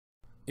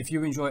If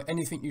you enjoy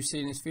anything you see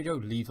in this video,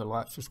 leave a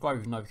like, subscribe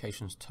with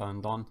notifications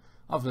turned on.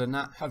 Other than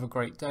that, have a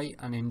great day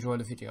and enjoy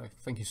the video.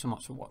 Thank you so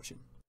much for watching.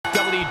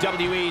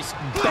 WWE's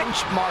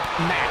benchmark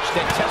match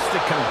that tests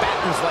the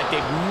combatants like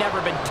they've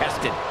never been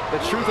tested. The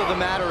truth of the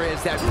matter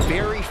is that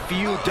very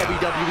few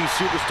WWE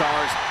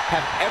superstars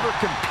have ever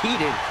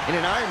competed in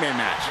an Iron Man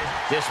match.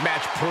 This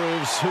match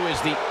proves who is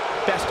the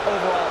best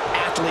overall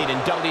athlete in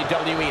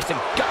WWE. It's a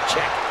gut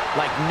check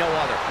like no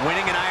other.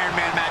 Winning an Iron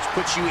Man match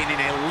puts you in an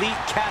elite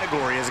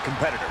category as a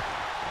competitor.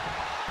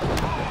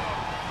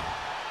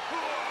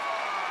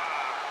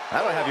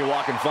 That'll have you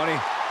walking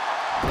funny.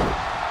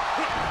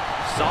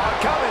 Saw it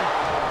coming.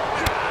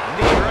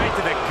 Knee right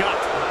to the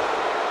gut.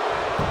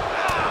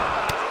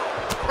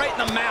 Right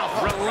in the mouth.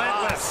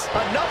 Relentless.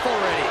 Enough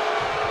already.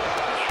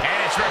 And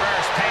it's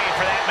reverse pay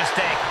for that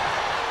mistake.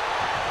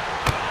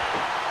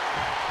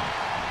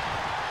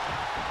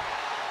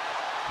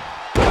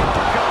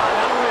 God,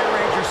 that'll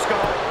rearrange your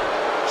skull.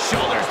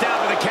 Shoulders down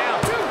to the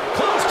count.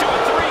 Close to a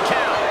 3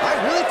 count.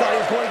 I really thought he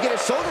was going to get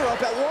his shoulder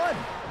up at 1.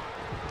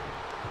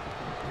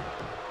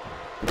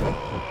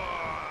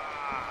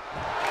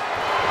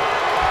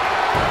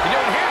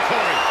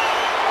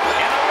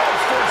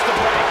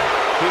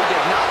 He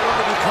did not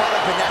want to be caught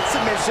up in that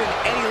submission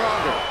any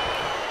longer.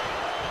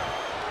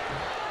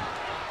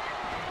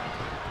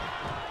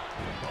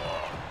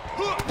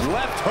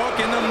 Left hook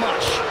in the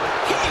mush.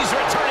 He's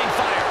returning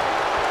fire.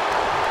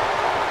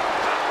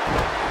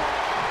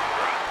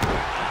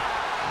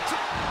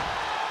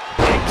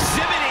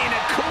 Exhibiting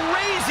a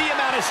crazy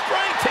amount of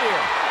strength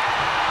here.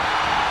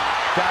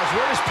 Guys,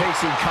 where does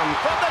pacing come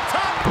From the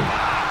top.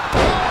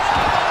 Oh,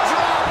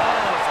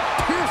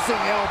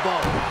 piercing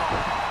elbow.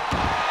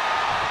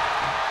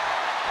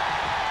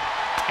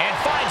 And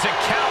finds a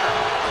counter.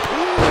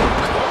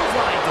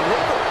 Clothesline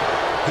delivered.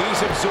 He's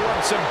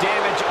absorbed some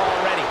damage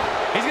already.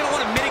 He's going to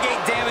want to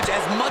mitigate damage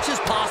as much as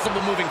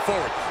possible moving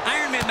forward.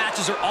 Iron Man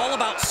matches are all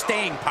about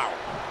staying power.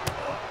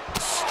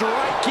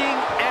 Striking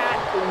at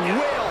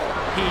will.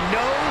 He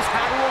knows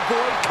how to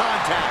avoid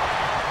contact.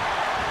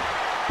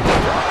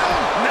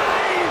 9!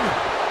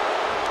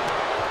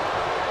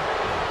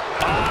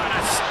 On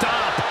a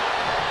stop.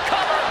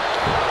 Cover.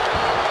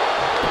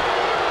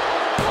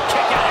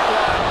 Kick out at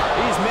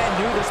 1. These men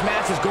knew this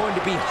match is going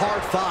to be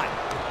hard fought.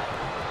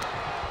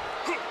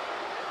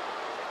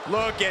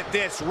 Look at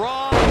this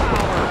raw power.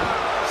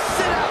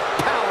 Sit out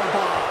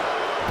powerbomb.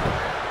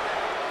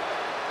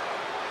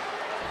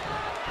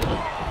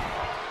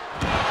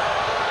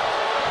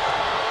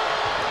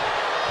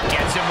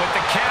 Gets him with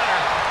the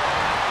counter.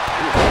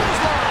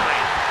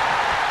 Clothesline.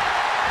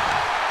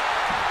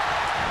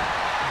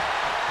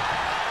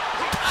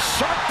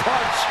 Sharp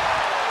punch.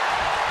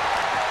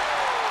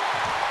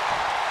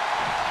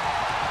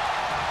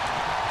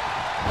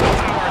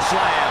 Power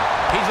slam.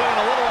 He's looking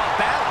a little off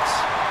balance.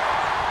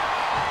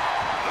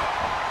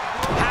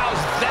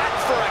 How's that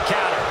for a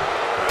counter?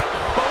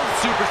 Both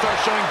superstars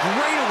showing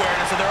great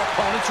awareness of their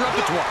opponent's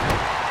repertoire.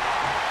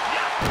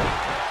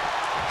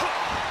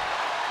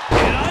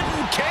 An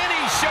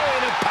uncanny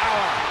showing of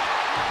power.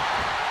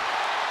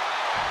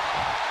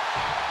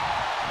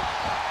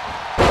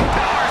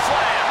 Power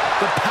slam.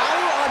 The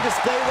power on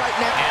display right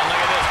now. And look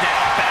at this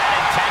now. Bad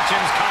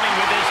intentions coming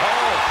with his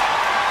hold.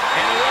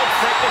 And he will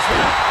break this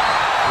one.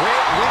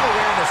 Great ring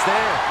awareness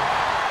there.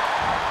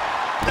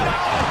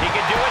 He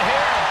can do it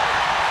here.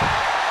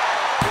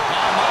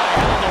 Oh my,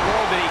 how in the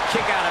world did he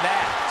kick out of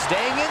that?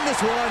 Staying in this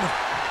one.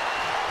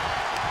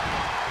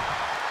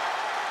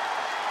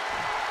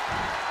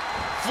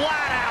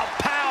 Flat out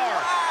power.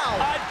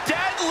 Wow. A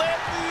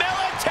deadlift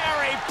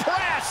military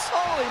press.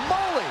 Holy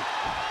moly.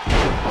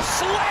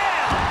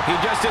 Slam. He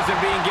just isn't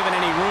being given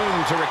any room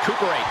to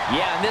recuperate.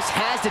 Yeah, and this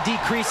has to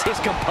decrease his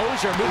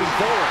composure moving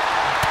forward.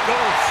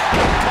 Goes.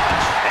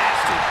 Punch.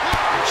 Nasty.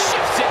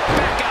 Shifts it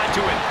back onto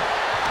him.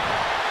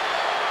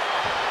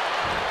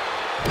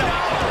 No,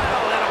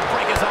 that'll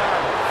break his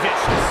arm.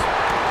 Vicious.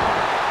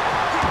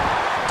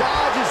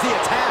 Dodges the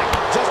attack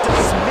just a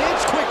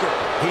smidge quicker.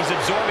 He's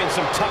absorbing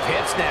some tough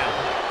hits now.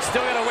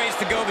 Still got a ways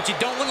to go, but you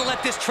don't want to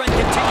let this trend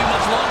continue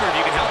much longer if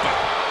you can help it.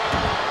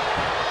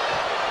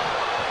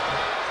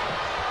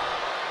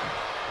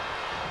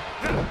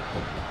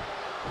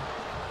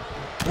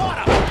 What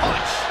a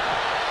punch!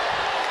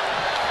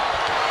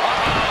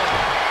 Uh-oh.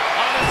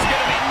 Oh, this is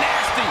going to be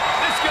nasty.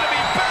 This is going to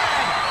be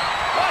bad.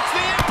 Watch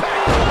the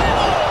impact.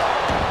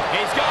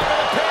 He's going for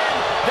the pin.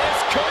 This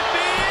could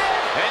be it.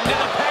 Into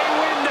the pay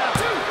window.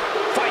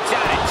 Fights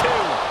out at 2.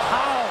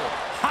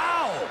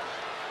 How?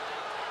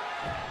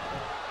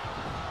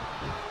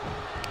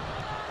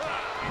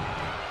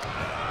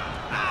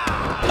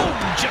 Boom,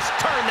 just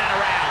turn that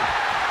around.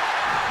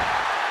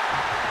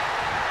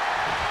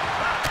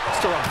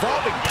 It's a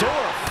revolving door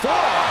of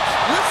forearms.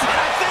 Listen,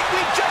 I think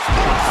we just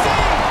might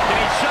see. Did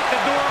he shut the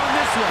door on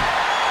this one?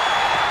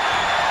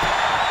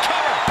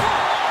 Cover.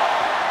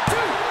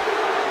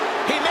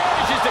 He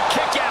manages to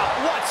kick out.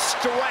 What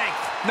strength.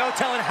 No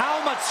telling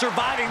how much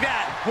surviving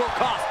that will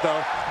cost,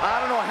 though. I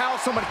don't know how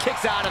someone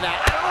kicks out of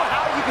that. I don't know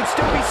how you can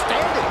still be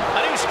standing.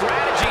 A new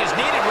strategy is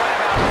needed right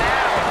about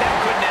now.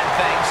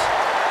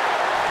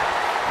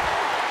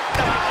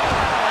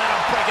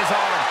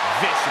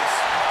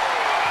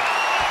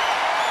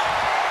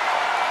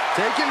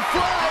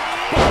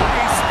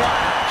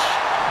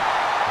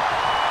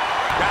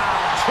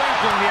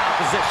 the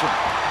opposition.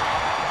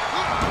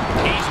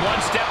 He's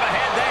one step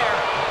ahead there.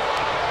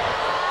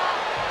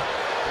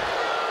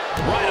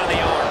 Right on the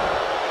arm.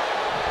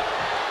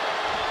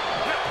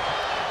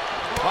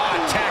 Oh,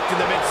 attacked in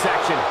the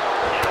midsection.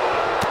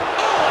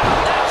 Oh,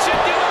 that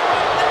should do it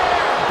right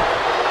there.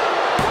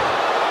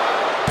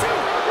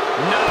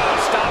 No,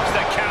 stops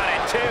the count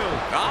at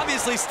 2.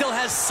 Obviously still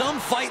has some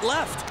fight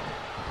left.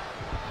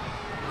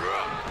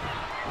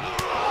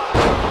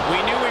 We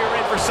knew we were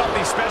in for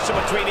something special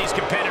between these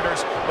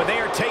competitors, but they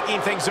are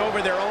taking things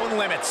over their own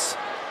limits.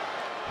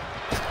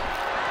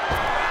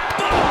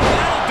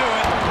 That'll do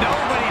it.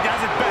 Nobody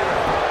does it better.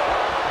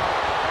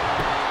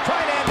 Try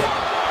and end it.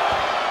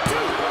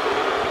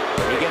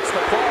 He gets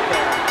the fall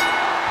there.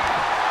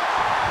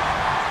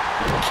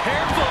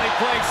 Carefully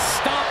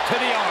placed stomp to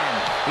the arm.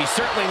 He's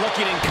certainly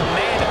looking in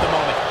command at the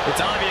moment.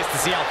 It's obvious to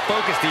see how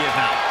focused he is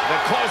now. The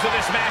close of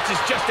this match is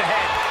just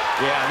ahead.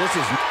 Yeah, this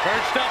is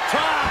Perched up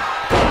top.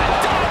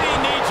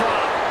 Diving knee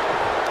drop.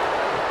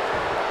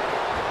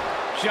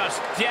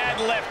 Just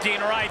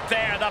deadlifting right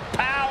there. The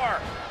power.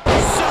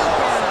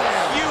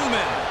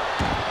 Superhuman.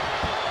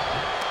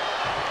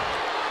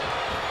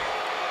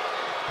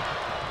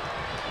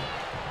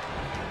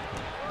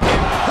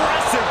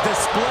 Impressive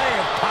display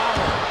of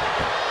power.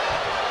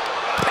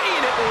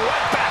 Paying it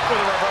right back with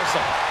a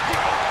reversal.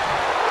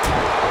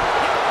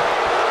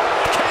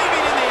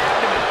 Caving in the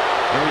abdomen.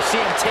 And we see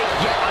him take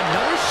yet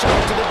another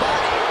shot to the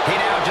body. He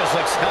now just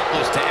looks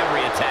helpless to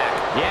every attack.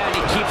 Yeah, and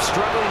he keeps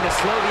struggling to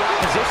slow the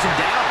opposition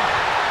down.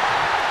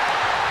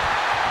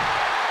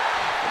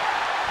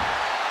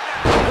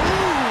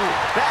 Ooh,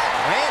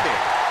 backhanded.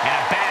 And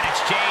a bad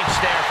exchange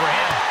there for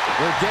him.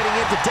 We're getting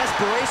into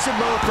desperation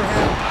mode for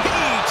him. He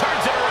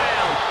turns it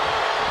around.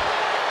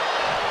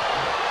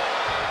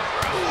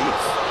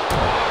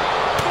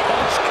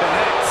 Punch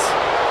connects.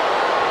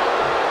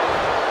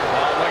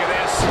 Oh, look at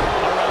this.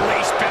 A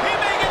release. He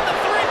may get the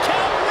 3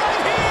 count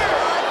right here.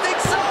 I think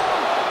so.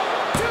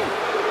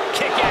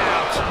 Kick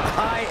out.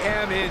 I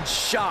am in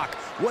shock.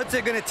 What's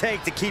it going to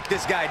take to keep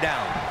this guy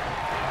down?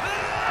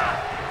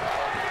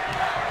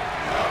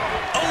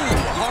 Oh,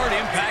 hard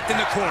impact in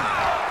the corner.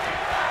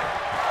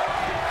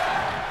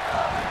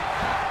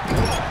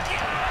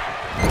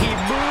 He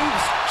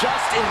moves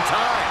just in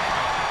time.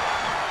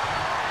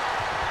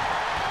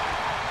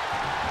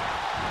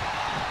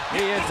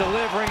 He is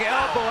delivering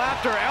elbow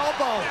after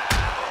elbow.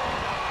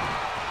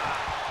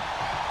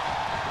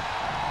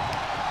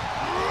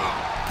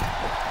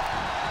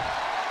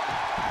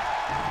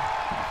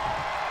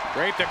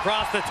 Draped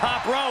across the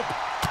top rope.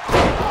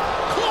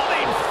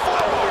 Clubbing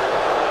forward.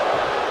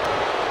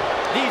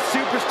 These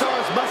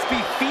superstars must be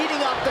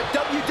feeding off the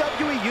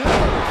WWE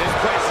Universe. This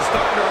place is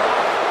starting to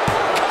rock.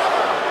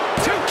 Cover.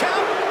 2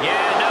 count.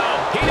 Yeah, no.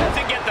 He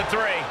doesn't get the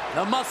 3.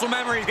 The muscle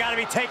memory's got to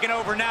be taken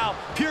over now.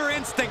 Pure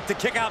instinct to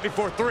kick out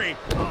before 3.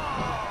 Steps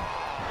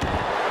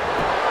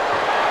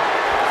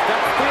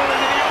through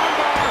into the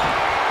armbar.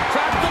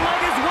 Traps the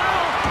leg as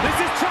well. This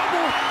is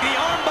trouble. The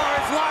armbar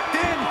is locked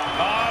in.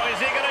 Oh, is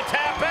he going to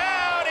tap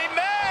out? He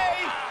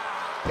may.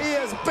 He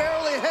is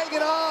barely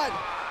hanging on.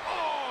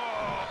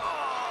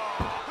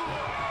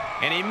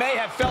 And he may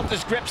have felt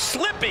his grip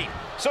slipping,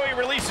 so he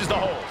releases the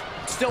hold.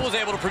 Still was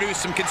able to produce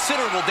some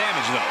considerable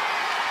damage, though.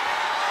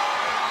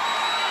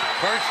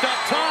 Perched up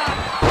top.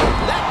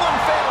 That one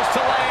fails to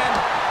land.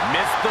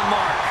 Missed the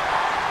mark.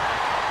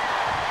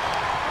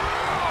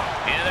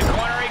 Into the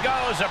corner he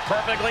goes, a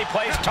perfectly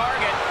placed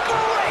target.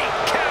 Great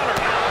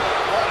counter.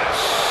 What a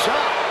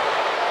shot.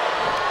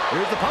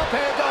 Here's the pump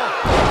handle.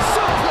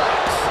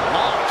 Suplex.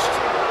 Launched.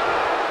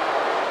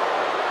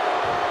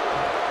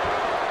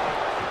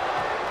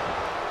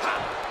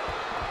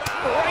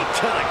 Right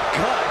to the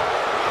gut.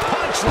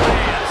 Punch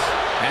lands.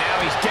 And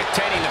now he's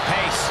dictating the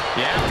pace.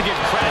 You have to give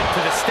credit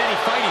to the steady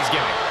fight he's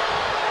giving.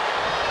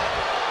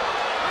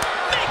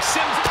 Makes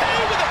him pay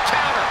with a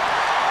counter.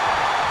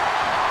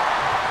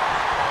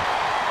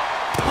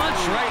 Punch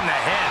right in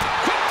the head.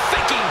 Quick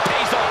thinking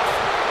pays off.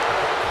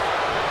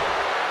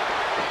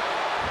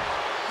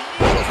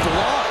 Almost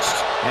launched.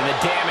 And the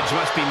damage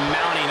must be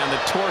mounting on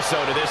the torso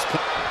to this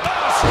point.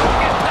 Oh,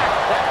 strong impact.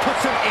 That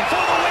puts him in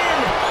for the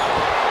win.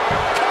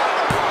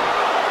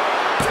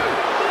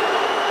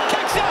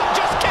 Kicks out,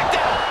 just kicked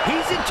out.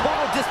 He's in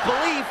total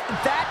disbelief.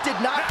 That did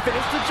not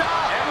finish the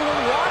job.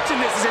 Everyone watching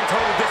this is in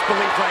total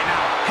disbelief right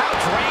now. How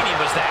draining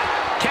was that?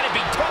 Can it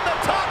be from the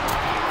top?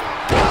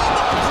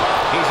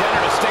 He's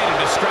entered a state of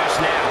distress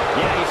now.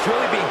 Yeah, he's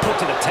really being put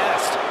to the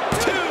test.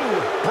 2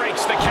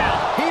 breaks the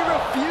count. He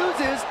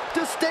refuses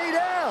to stay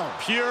down.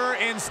 Pure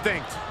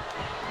instinct.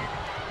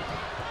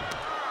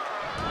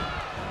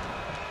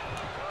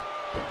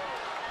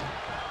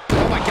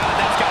 Oh my God,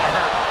 that's gotta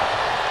hurt.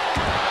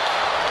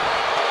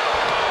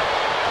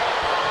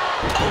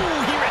 Oh,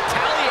 he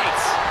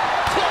retaliates.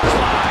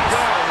 Clothesline.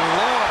 Good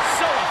Lord.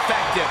 So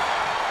effective.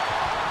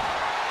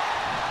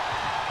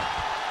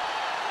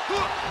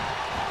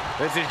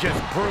 This is just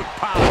brute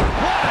power.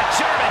 What a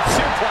German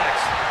suplex.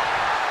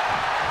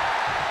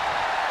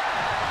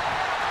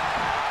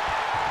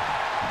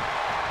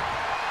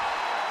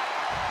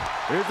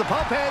 Here's the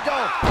pump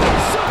handle.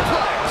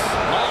 Suplex.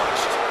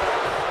 Launched.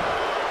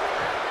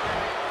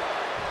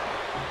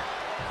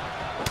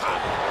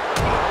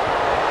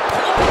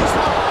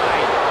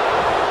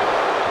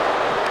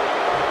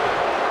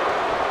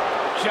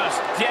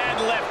 Just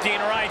deadlifting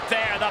right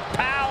there. The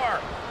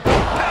power.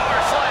 Power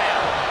slam.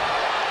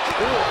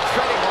 Ooh,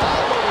 treading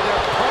all over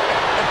their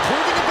opponent and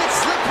proving a bit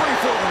slippery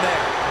for them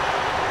there.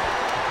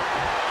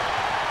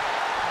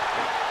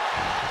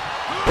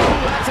 Ooh,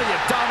 that's how you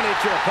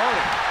dominate your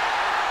opponent.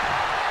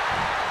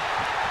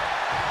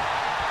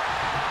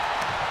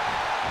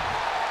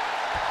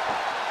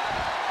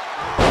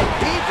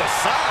 Heave the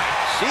side.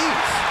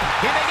 Jeez.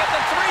 He may get the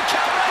 3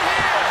 count right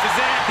here. This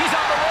is it. He's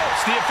on the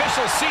ropes. The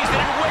official sees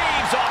it and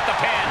waves off the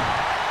pin.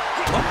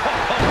 What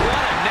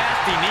a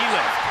nasty knee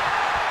lift.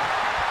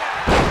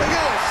 Look at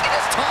this. He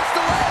just tossed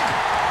the leg.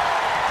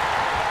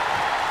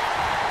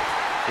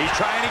 He's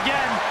trying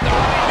again. The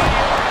running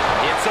video.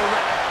 It's a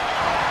wrap.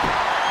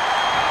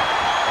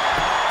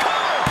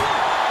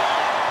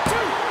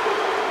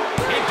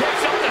 He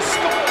picks up the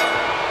score.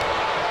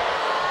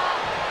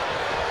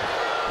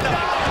 No.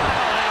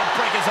 That'll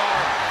break his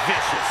arm.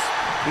 Vicious.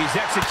 He's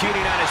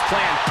executing on his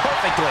plan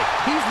perfectly.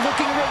 He's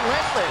looking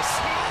relentless.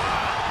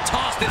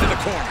 Tossed into the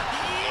corner.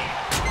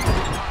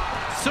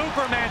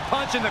 Superman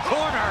punch in the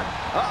corner.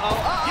 Uh-oh,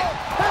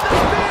 uh-oh. And the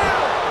spear!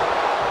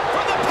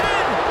 For the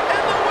pin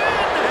and the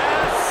win.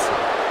 Yes.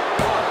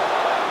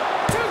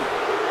 1,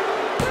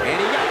 2. And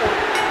he got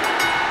one.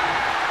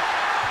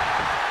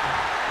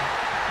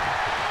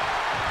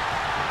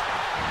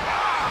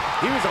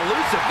 He was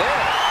elusive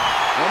there.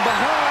 From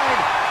behind.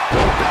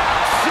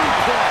 Back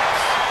suplex.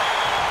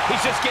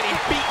 He's just getting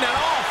beaten on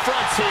all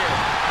fronts here.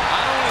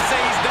 I don't want to say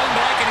he's done,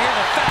 but I can hear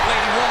the fat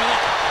lady warming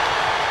up.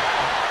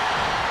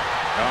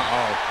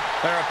 Uh-oh.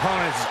 Their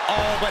opponent is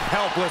all but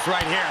helpless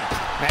right here.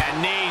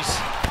 And knees.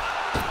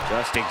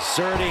 Just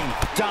exerting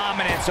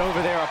dominance over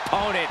their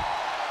opponent.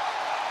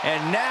 And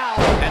now,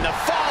 and the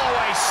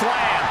fall-away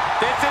slam.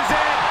 This is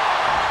it.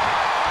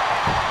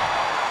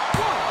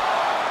 1,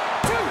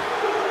 2.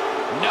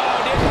 No,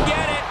 didn't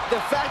get it.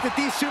 The fact that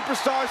these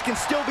superstars can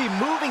still be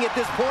moving at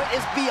this point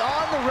is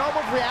beyond the realm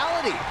of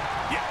reality.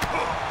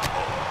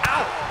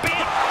 Ow,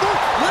 bam.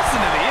 Listen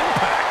to the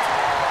impact.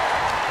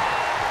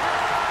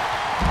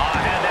 Oh,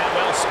 had that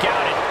well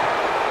scouted.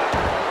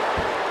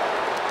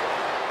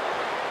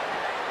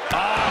 Oh,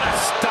 a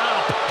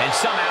stomp. And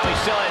somehow he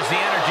still has the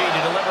energy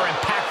to deliver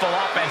impactful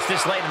offense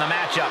this late in the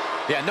matchup.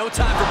 Yeah, no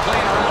time for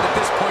playing around at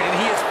this point, and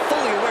he is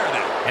fully aware of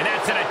that. And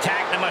that's an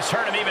attack that must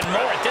hurt him even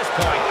more at this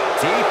point.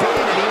 Deep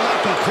in, and he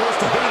might be close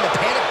to hitting the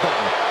panic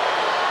button.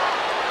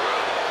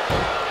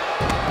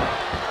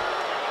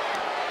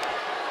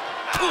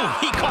 Ooh,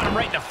 he caught him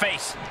right in the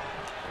face.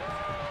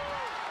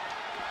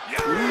 He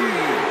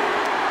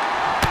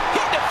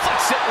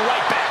deflects it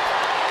right back.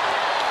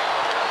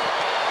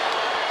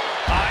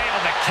 Eye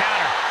on the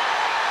counter.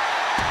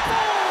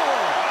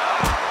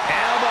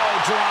 Elbow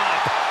drop.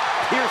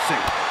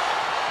 Piercing.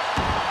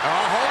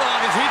 Oh, hold on.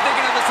 Is he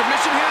thinking of a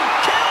submission here?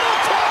 Campbell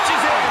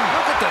clutches in.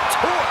 Look at the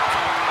torque.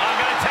 I'm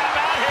going to tap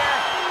out here,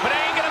 but I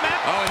ain't going to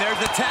match. Oh, and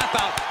there's the tap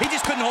out. He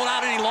just couldn't hold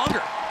out any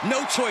longer.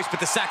 No choice but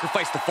to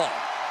sacrifice the fall.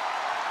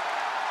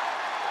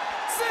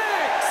 6.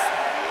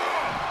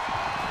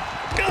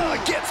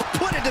 Gets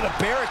put into the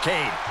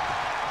barricade.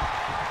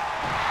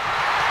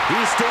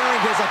 He's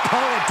staring his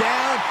opponent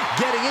down,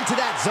 getting into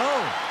that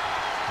zone.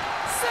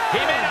 7.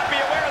 He may not be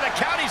aware of the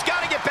count. He's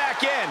got to get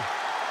back in.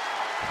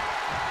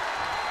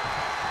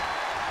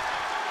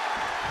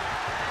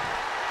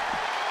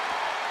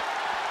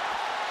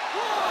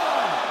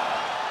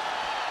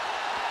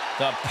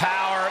 The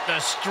power,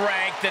 the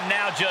strength, and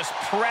now just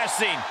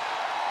pressing.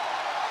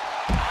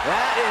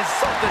 That is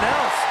something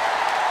else.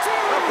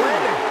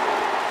 Uplanded.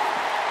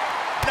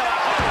 No,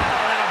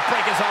 that'll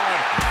break his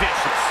arm.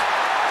 Vicious.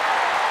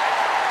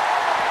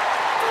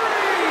 3.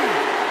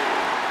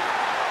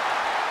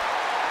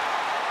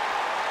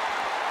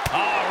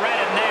 Oh, right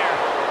in there.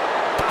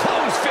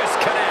 Close fist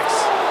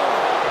connects.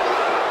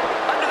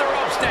 Under the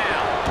ropes now.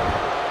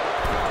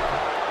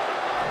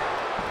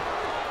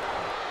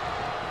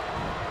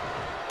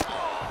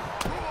 Oh,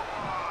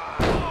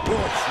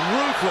 it's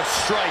ruthless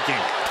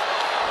striking.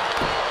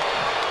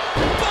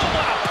 Boom,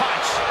 what a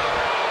punch.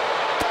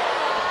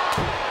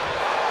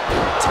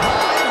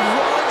 Time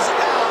runs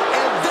out,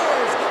 and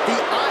there's the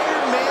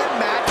Iron Man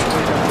match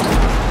winner.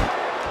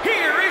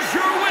 Here is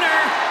your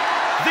winner,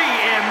 the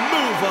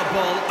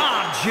immovable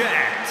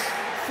object,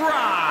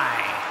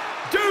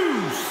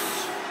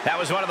 Deuce. That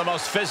was one of the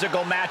most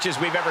physical matches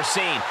we've ever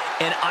seen.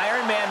 An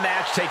Iron Man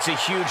match takes a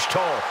huge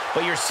toll,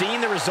 but you're seeing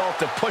the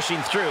result of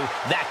pushing through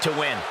that to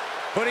win.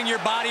 Putting your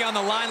body on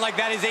the line like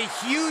that is a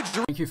huge...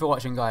 Thank you for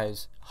watching,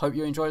 guys. Hope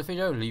you enjoyed the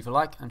video. Leave a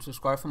like and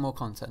subscribe for more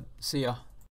content. See ya.